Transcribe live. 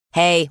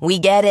Hey, we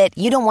get it.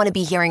 You don't want to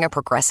be hearing a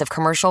Progressive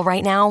commercial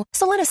right now,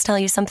 so let us tell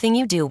you something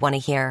you do want to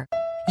hear.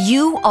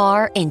 You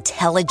are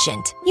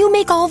intelligent. You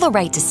make all the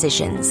right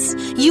decisions.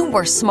 You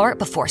were smart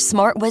before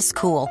smart was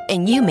cool,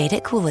 and you made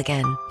it cool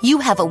again. You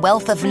have a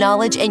wealth of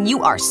knowledge, and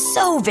you are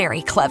so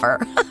very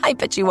clever. I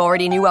bet you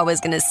already knew I was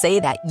going to say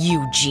that,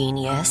 you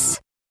genius.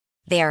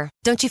 There,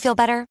 don't you feel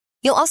better?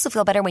 You'll also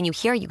feel better when you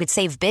hear you could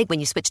save big when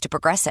you switch to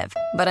Progressive.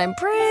 But I'm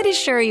pretty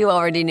sure you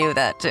already knew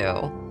that,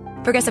 too.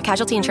 Progressive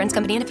Casualty Insurance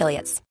Company and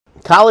Affiliates.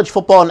 College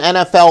football and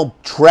NFL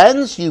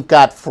trends. You've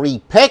got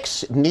free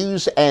picks,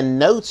 news and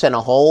notes, and a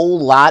whole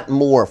lot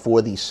more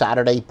for the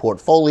Saturday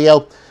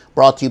portfolio.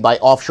 Brought to you by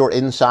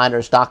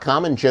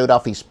OffshoreInsiders.com and Joe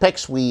Duffy's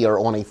Picks. We are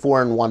on a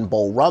 4-1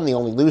 bowl run. The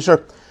only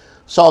loser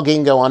saw a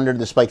game go under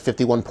despite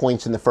 51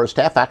 points in the first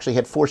half. Actually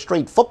had 4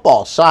 straight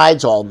football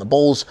sides, all in the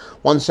bowls.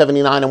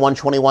 179 and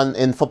 121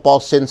 in football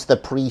since the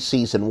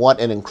preseason.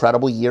 What an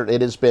incredible year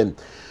it has been.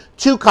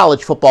 2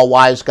 college football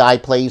wise guy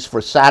plays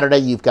for Saturday.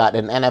 You've got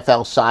an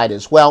NFL side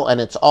as well, and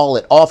it's all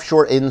at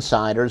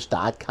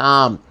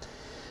OffshoreInsiders.com.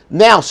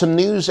 Now, some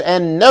news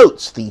and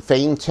notes. The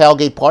famed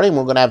tailgate party, and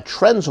we're going to have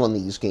trends on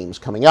these games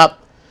coming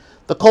up.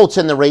 The Colts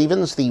and the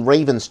Ravens. The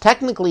Ravens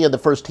technically are the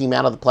first team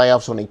out of the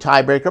playoffs on a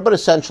tiebreaker, but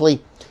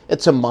essentially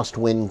it's a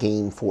must-win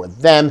game for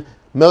them.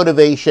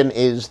 Motivation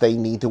is they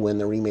need to win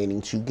the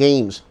remaining 2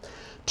 games.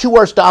 2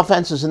 worst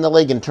offenses in the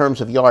league in terms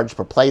of yards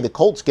per play. The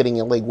Colts getting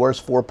a league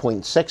worst,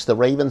 4.6. The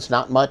Ravens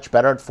not much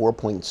better at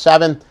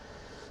 4.7.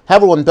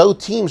 However, when both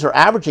teams are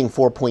averaging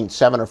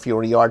 4.7 or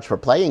fewer yards per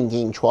play in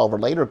game 12 or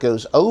later, it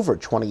goes over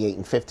 28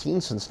 and 15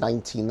 since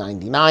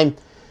 1999.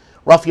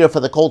 Rough year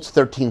for the Colts,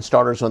 13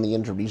 starters on the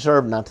injured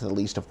reserve, not to the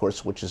least, of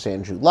course, which is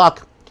Andrew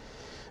Luck.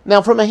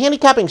 Now, from a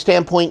handicapping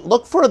standpoint,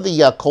 look for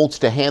the Colts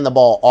to hand the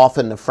ball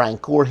often to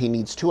Frank Gore. He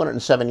needs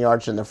 207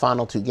 yards in their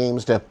final 2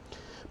 games to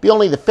be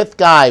only the 5th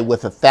guy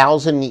with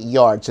 1,000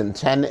 yards in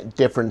 10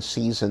 different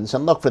seasons,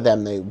 and look for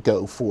them to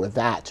go for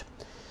that.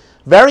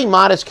 Very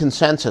modest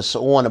consensus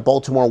on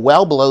Baltimore,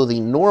 well below the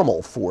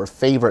normal for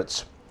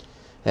favorites.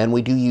 And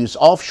we do use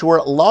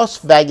offshore, Las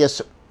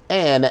Vegas,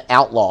 and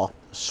outlaw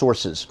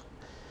sources.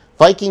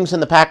 Vikings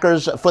and the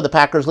Packers. For the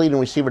Packers, leading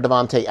receiver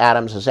Davante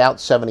Adams is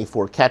out,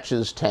 74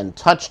 catches, 10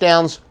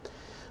 touchdowns.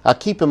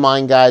 Keep in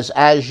mind, guys,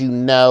 as you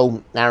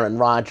know, Aaron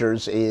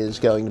Rodgers is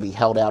going to be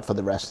held out for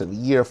the rest of the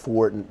year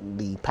for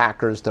the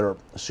Packers. They're a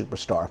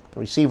superstar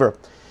receiver.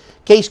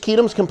 Case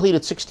Keenum's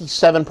completed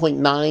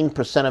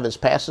 67.9% of his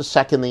passes,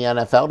 second in the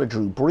NFL to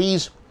Drew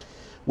Brees.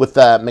 With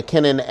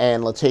McKinnon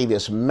and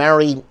Latavius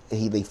Murray,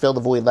 they fill the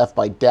void left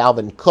by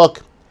Dalvin Cook.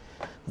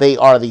 They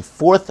are the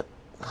 4th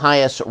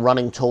highest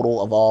running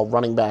total of all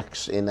running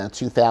backs in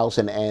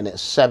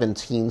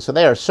 2017, so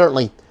they are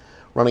certainly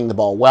running the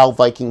ball well.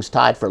 Vikings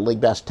tied for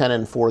league best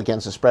 10-4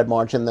 against the spread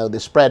margin, though the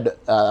spread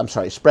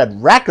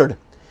record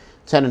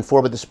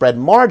 10-4, but the spread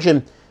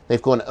margin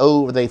they've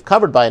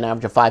covered by an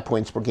average of 5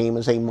 points per game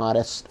is a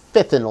modest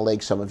 5th in the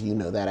league. Some of you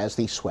know that as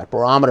the sweat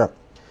barometer.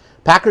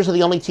 Packers are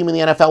the only team in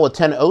the NFL with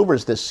 10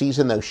 overs this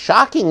season, though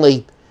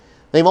shockingly,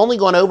 they've only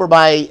gone over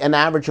by an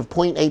average of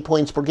 0.8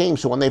 points per game.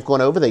 So when they've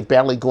gone over, they've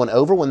barely gone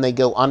over. When they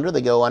go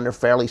under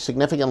fairly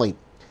significantly.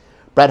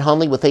 Brett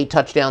Hundley with 8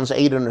 touchdowns,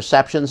 8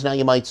 interceptions. Now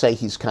you might say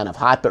he's kind of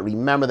hot, but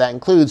remember that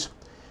includes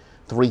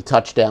 3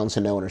 touchdowns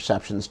and no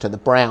interceptions to the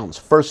Browns.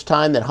 First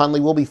time that Hundley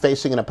will be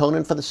facing an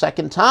opponent for the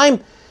second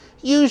time.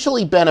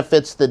 Usually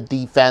benefits the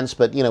defense,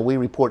 but we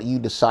report, you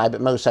decide, but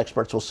most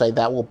experts will say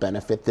that will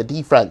benefit the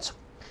defense.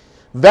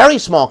 Very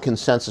small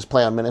consensus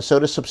play on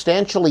Minnesota,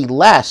 substantially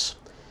less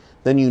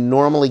than you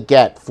normally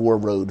get for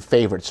road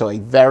favorites. So a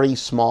very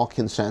small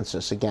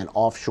consensus. Again,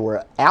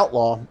 offshore,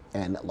 outlaw,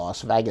 and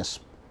Las Vegas.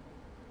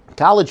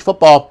 College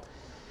football,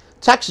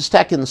 Texas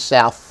Tech in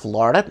South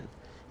Florida.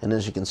 And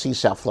as you can see,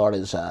 South Florida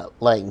is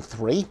laying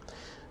 3.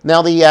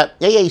 Now, the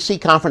AAC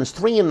Conference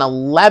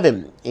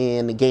 3-11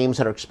 in the games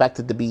that are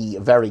expected to be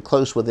very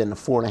close, within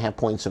 4.5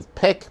 points of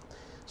pick.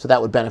 So that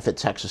would benefit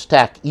Texas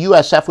Tech.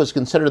 USF was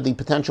considered the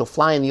potential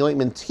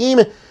fly-in-the-ointment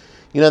team.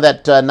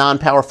 That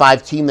non-Power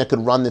 5 team that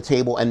could run the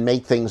table and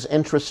make things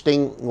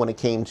interesting when it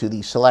came to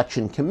the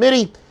selection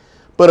committee.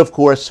 But, of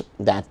course,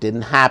 that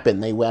didn't happen.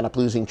 They wound up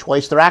losing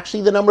twice. They're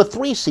actually the number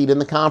 3 seed in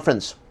the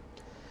conference.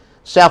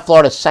 South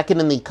Florida, second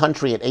in the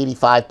country at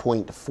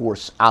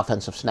 85.4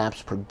 offensive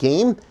snaps per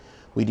game.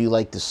 We do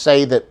like to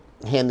say that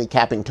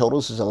handicapping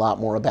totals is a lot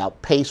more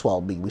about pace.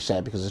 Well, we say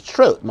it because it's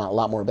true. A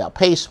lot more about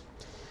pace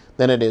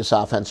than it is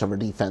offensive or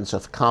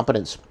defensive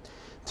competence.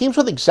 Teams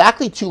with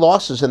exactly 2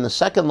 losses, and the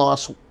second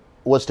loss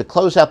was to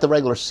close out the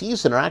regular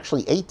season, are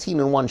actually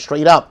 18-1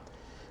 straight up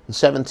and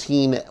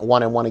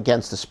 17-1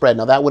 against the spread.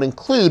 Now, that would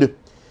include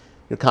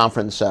your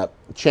conference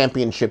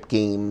championship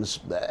games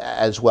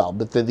as well,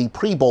 but the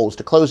pre-bowls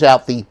to close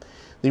out the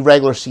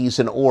regular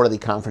season or the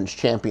conference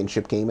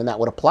championship game, and that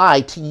would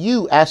apply to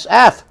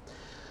USF.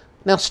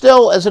 Now,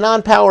 still, as a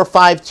non-Power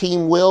 5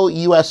 team, will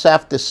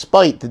USF,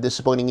 despite the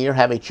disappointing year,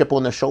 have a chip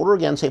on their shoulder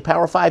against a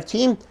Power 5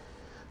 team?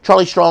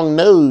 Charlie Strong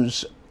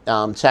knows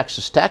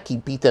Texas Tech. He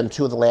beat them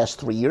 2 of the last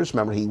 3 years.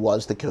 Remember, he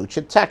was the coach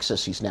at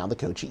Texas. He's now the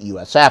coach at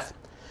USF.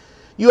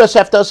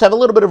 USF does have a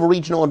little bit of a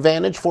regional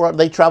advantage.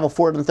 They travel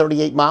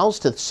 438 miles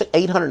to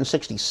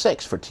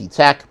 866 for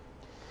T-Tech.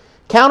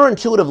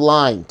 Counterintuitive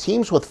line.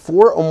 Teams with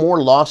 4 or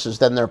more losses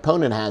than their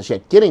opponent has,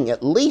 yet getting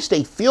at least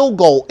a field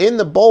goal in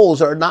the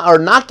bowls, or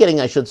not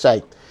getting at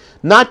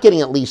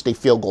least a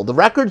field goal. The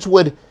records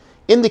would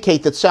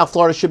indicate that South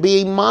Florida should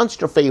be a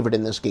monster favorite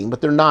in this game,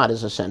 but they're not,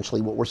 is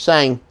essentially what we're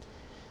saying.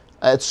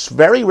 It's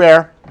very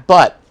rare,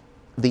 but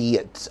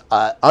the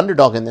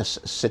underdog in this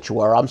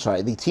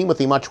situation, the team with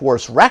a much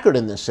worse record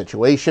in this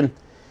situation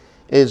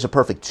is a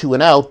perfect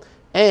 2-0.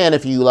 And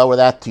if you lower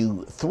that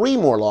to 3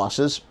 more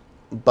losses,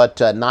 but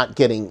not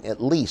getting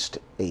at least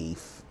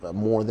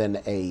more than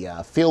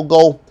a field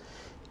goal,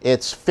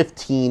 it's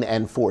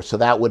 15-4. So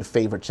that would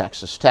favor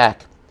Texas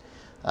Tech.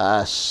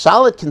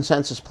 Solid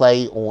consensus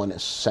play on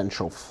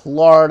South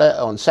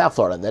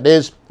Florida, that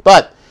is.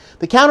 But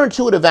the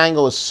counterintuitive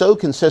angle is so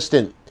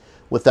consistent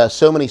with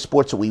so many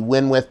sports that we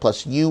win with,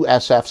 plus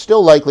USF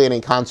still likely in a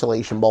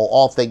consolation bowl,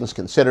 all things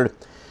considered,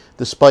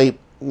 despite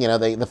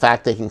the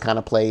fact they can kind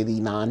of play the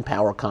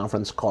non-power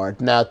conference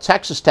card. Now,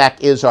 Texas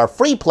Tech is our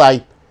free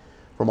play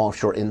from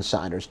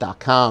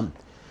offshoreinsiders.com.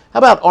 How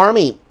about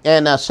Army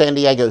and San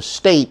Diego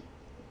State?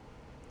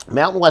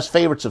 Mountain West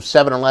favorites of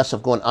 7 or less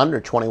have gone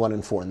under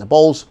 21-4 in the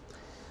bowls.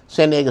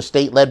 San Diego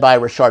State, led by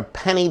Rashard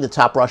Penny, the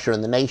top rusher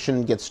in the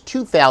nation, gets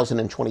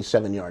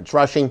 2,027 yards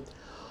rushing.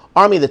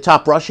 Army, the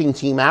top rushing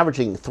team,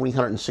 averaging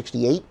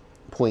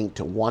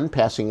 368.1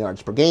 passing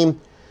yards per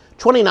game,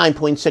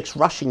 29.6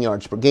 rushing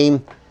yards per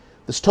game.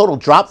 This total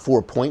dropped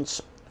 4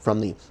 points from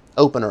the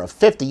opener of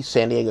 50.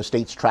 San Diego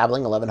State's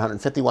traveling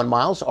 1,151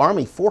 miles.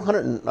 Army,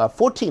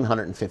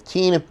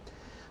 1,415.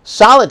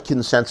 Solid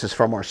consensus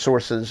from our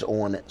sources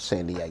on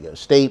San Diego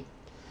State.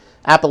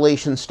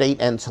 Appalachian State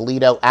and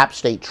Toledo. App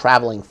State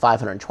traveling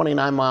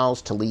 529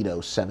 miles.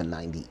 Toledo,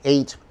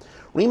 798.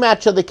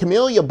 Rematch of the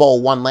Camellia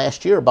Bowl won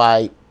last year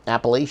by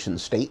Appalachian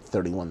State,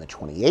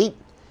 31-28.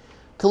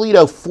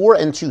 Toledo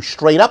 4-2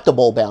 straight up to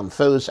bowl-bound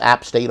foes.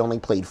 App State only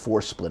played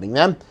 4, splitting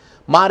them.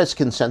 Modest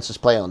consensus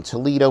play on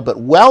Toledo, but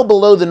well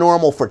below the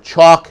normal for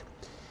chalk.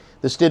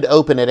 This did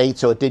open at 8,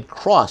 so it did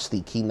cross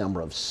the key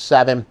number of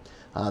 7.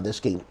 This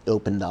game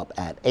opened up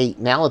at 8.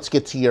 Now let's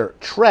get to your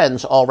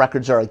trends. All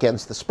records are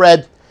against the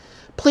spread.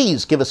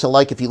 Please give us a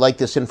like if you like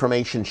this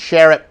information.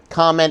 Share it,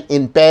 comment,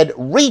 embed,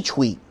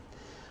 retweet.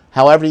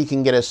 However you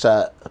can get us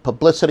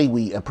publicity,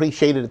 we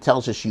appreciate it. It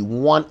tells us you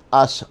want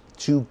us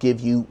to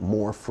give you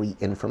more free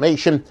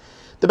information.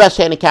 The best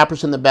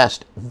handicappers and the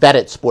best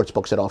vetted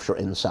sportsbooks at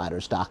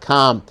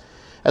offshoreinsiders.com.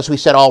 As we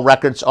said, all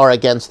records are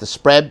against the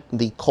spread.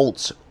 The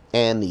Colts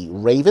and the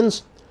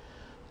Ravens.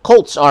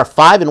 Colts are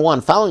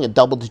 5-1 following a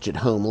double-digit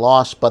home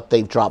loss, but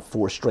they've dropped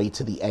 4 straight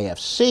to the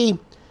AFC.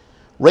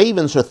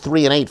 Ravens are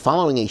 3-8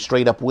 following a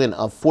straight-up win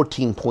of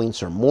 14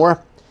 points or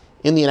more.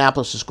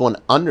 Indianapolis is going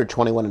under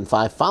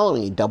 21-5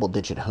 following a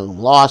double-digit home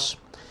loss.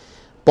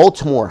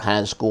 Baltimore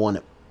has gone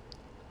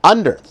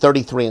under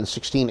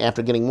 33-16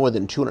 after getting more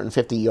than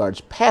 250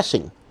 yards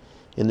passing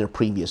in their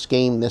previous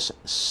game. This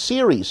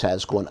series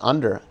has gone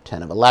under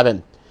 10 of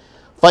 11.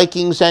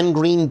 Vikings and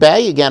Green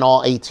Bay, again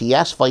all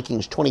ATS.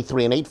 Vikings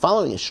 23-8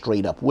 following a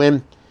straight-up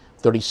win.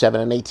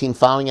 37-18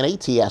 following an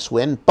ATS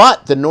win.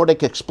 But the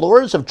Nordic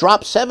Explorers have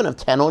dropped 7 of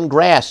 10 on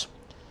grass.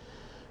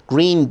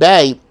 Green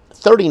Bay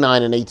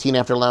 39-18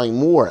 after allowing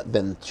more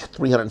than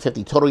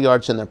 350 total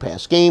yards in their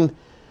past game.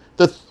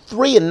 The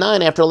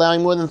 3-9 after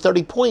allowing more than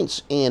 30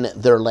 points in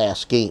their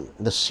last game.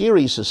 The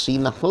series has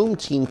seen the home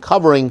team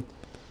covering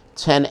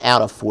 10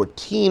 out of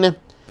 14.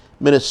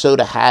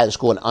 Minnesota has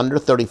gone under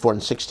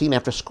 34-16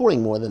 after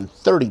scoring more than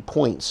 30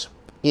 points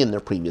in their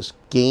previous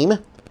game.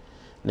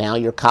 Now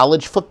your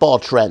college football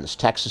trends.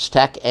 Texas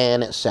Tech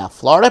and South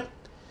Florida.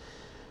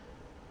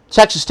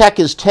 Texas Tech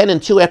is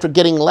 10-2 after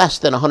getting less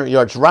than 100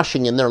 yards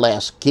rushing in their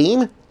last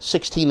game.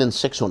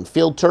 16-6 on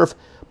field turf,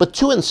 but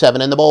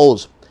 2-7 in the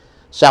bowls.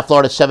 South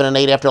Florida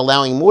 7-8 after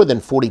allowing more than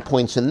 40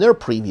 points in their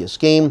previous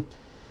game.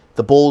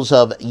 The Bulls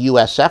of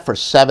USF are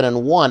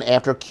 7-1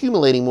 after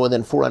accumulating more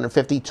than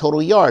 450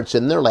 total yards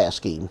in their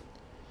last game.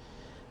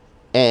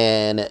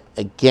 And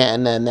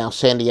again, now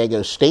San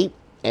Diego State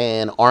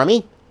and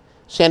Army.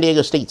 San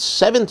Diego State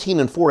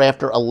 17-4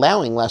 after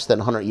allowing less than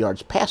 100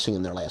 yards passing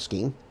in their last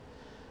game.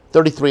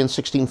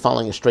 33-16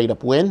 following a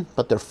straight-up win,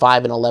 but they're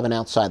 5-11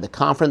 outside the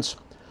conference.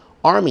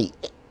 Army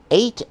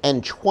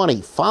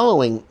 8-20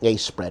 following a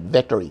spread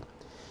victory.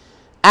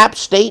 App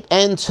State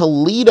and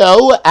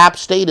Toledo. App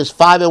State is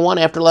 5-1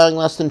 after allowing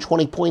less than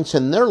 20 points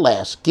in their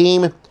last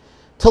game.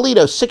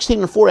 Toledo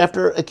 16-4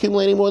 after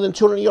accumulating more than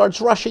 200 yards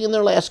rushing in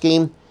their last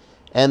game.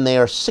 And they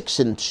are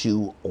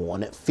 6-2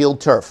 on field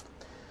turf.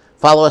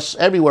 Follow us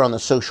everywhere on the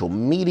social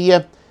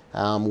media.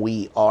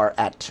 We are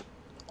at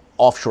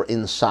Offshore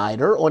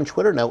Insider on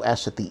Twitter, no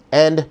S at the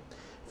end.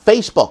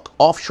 Facebook,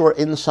 Offshore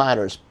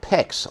Insiders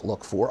Picks.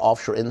 Look for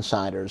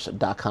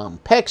offshoreinsiders.com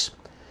picks.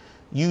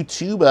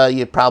 YouTube,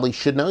 you probably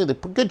should know. There's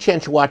a good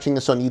chance you're watching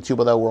this on YouTube,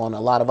 although we're on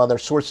a lot of other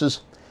sources.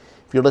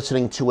 If you're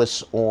listening to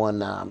us on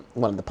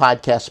one of the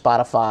podcasts,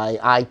 Spotify,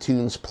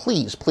 iTunes,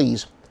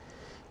 please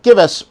give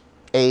us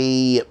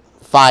a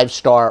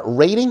 5-star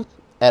rating.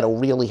 That'll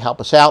really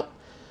help us out.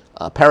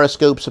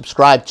 Periscope,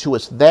 subscribe to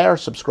us there.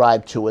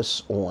 Subscribe to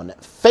us on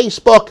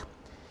Facebook.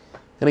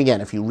 And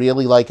again, if you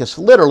really like us,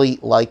 literally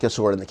like us,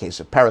 or in the case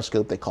of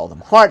Periscope, they call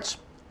them hearts,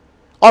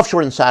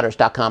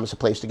 OffshoreInsiders.com is a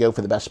place to go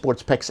for the best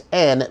sports picks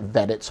and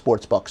vetted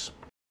sports books.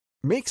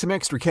 Make some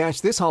extra cash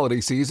this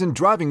holiday season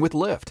driving with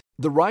Lyft,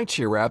 the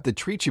rideshare app that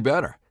treats you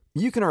better.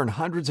 You can earn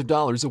hundreds of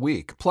dollars a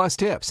week, plus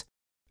tips.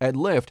 At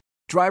Lyft,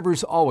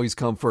 drivers always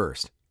come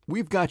first.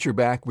 We've got your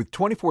back with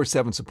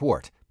 24/7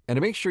 support. And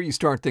to make sure you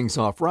start things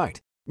off right,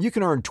 you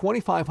can earn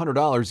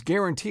 $2,500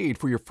 guaranteed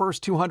for your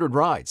first 200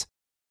 rides.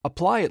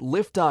 Apply at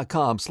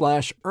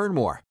lyft.com/earn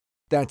more.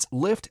 That's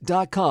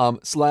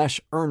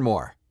lyft.com/earn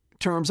more.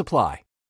 Terms apply.